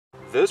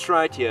This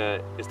right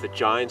here is the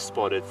giant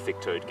spotted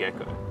thick-toed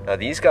gecko. Now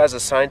these guys are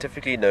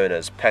scientifically known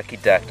as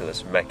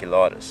Pachydactylus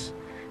maculatus,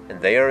 and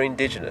they are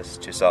indigenous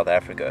to South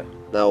Africa.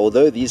 Now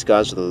although these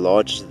guys are the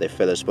largest of their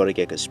fellow spotted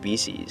gecko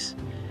species,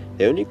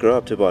 they only grow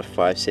up to about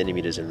 5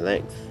 centimeters in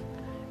length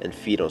and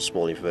feed on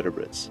small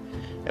invertebrates.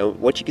 And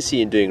what you can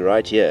see him doing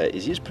right here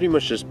is he's pretty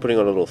much just putting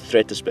on a little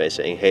threat display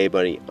saying, hey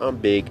buddy, I'm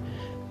big,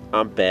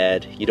 I'm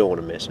bad, you don't want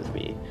to mess with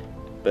me.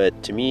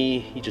 But to me,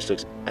 he just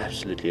looks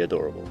absolutely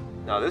adorable.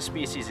 Now this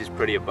species is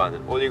pretty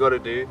abundant. All you got to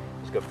do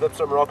is go flip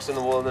some rocks in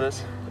the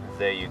wilderness, and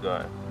there you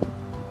go.